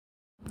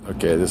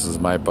Okay, this is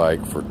my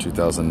bike for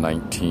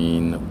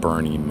 2019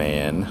 Burning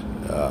Man.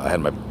 I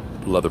had my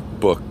leather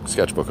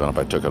sketchbook on it,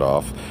 but I took it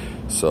off.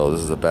 So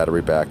this is a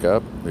battery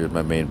backup. Here's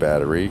my main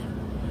battery.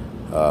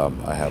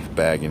 I have a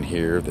bag in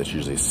here that's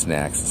usually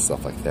snacks and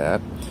stuff like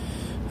that.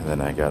 And then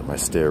I got my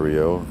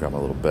stereo, got my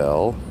little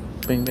bell,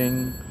 bing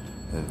bing.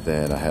 And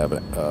then I have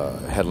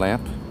a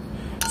headlamp.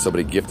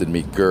 Somebody gifted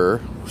me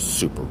Gur,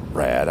 super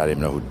rad. I didn't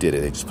even know who did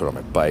it. They just put it on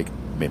my bike.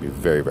 Made me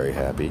very, very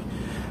happy.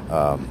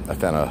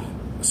 I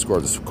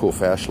scored this cool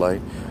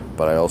flashlight,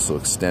 but I also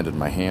extended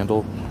my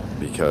handle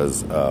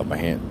because my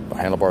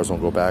handlebars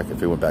won't go back.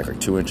 If it went back like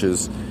 2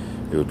 inches,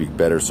 it would be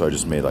better. So I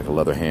just made like a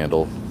leather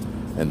handle,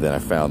 and then I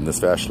found this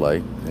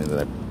flashlight, and then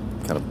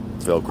I kind of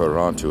velcroed it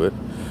onto it.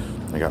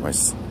 I got my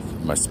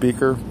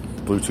speaker,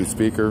 Bluetooth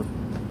speaker.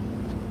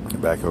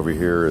 Back over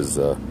here is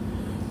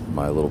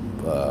my little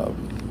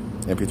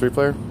MP3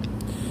 player,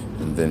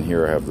 and then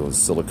here I have those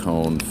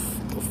silicone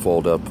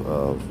fold-up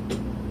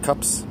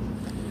cups.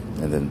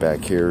 And then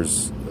back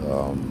here's,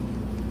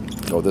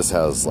 this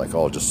has like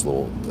all just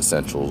little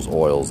essentials,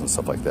 oils and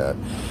stuff like that.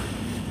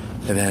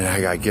 And then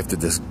I got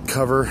gifted this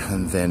cover,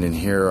 and then in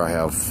here I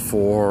have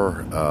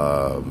 4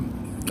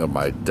 of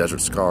my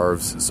desert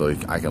scarves, so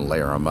I can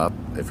layer them up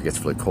if it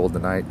gets really cold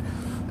tonight.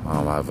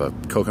 I have a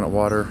coconut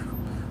water,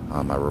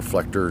 my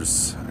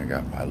reflectors. I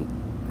got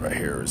right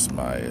here is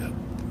my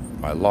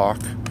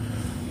lock.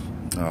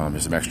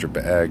 There's some extra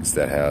bags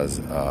that has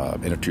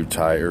inner tube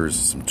tires,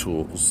 some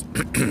tools.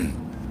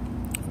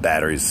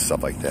 Batteries,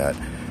 stuff like that.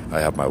 I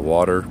have my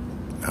water.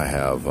 I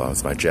have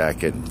it's my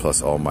jacket, and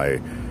plus all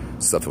my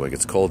stuff when it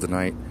gets cold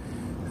tonight.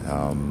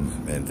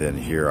 And then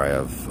here I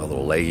have a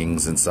little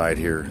leggings inside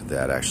here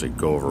that actually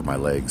go over my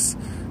legs,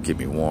 keep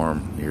me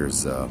warm.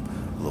 Here's a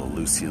little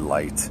Lucy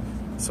light,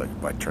 so I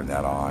might turn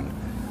that on.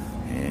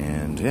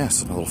 And yeah,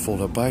 so my little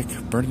fold-up bike,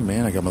 Burning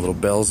Man. I got my little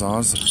bells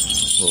on, so a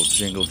little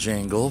jingle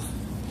jangle.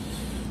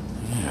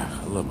 Yeah,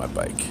 I love my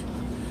bike.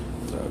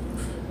 So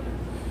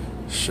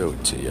show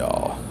it to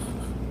y'all.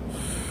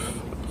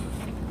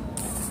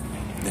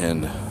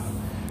 And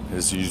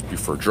this used to be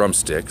for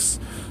drumsticks.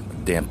 The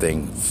damn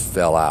thing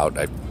fell out.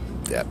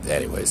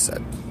 Anyways,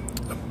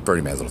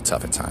 Burning Man's a little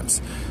tough at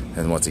times.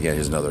 And once again,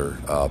 here's another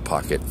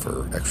pocket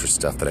for extra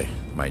stuff that I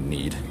might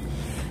need.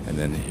 And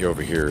then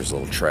over here is a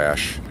little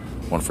trash,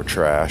 one for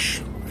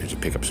trash. I need to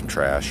pick up some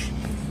trash.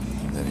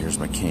 And then here's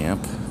my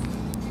camp.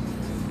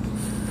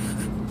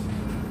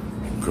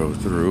 Go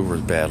through where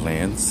the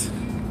Badlands.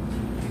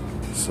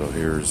 So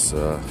here's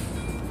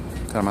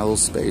kind of my little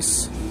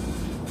space.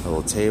 A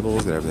little table,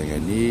 got everything I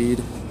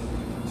need.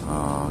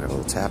 Got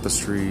little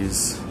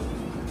tapestries.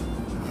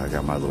 I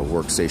got my little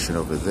workstation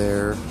over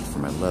there for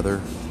my leather.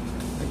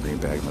 My green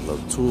bag of my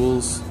leather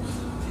tools.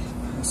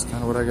 That's kind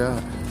of what I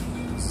got.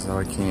 This is how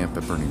I camp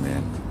at Burning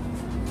Man.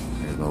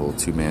 Here's my little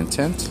 2-man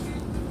tent.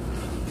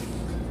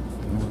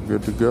 We're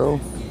good to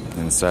go.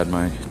 Inside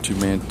my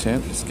 2-man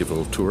tent, just give a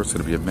little tour. It's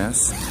gonna be a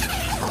mess,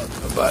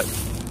 but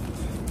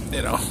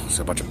you know, it's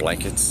a bunch of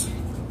blankets,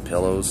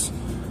 pillows,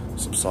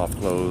 some soft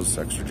clothes,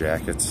 extra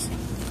jackets.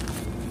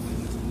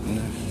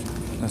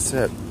 That's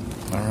it.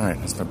 All right,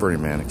 that's my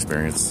Burning Man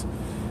experience.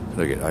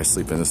 Look at, I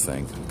sleep in this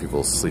thing.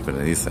 People sleep in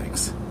these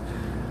things.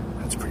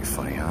 That's pretty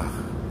funny, huh?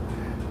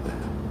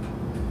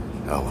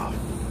 Oh well,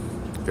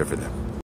 good for them.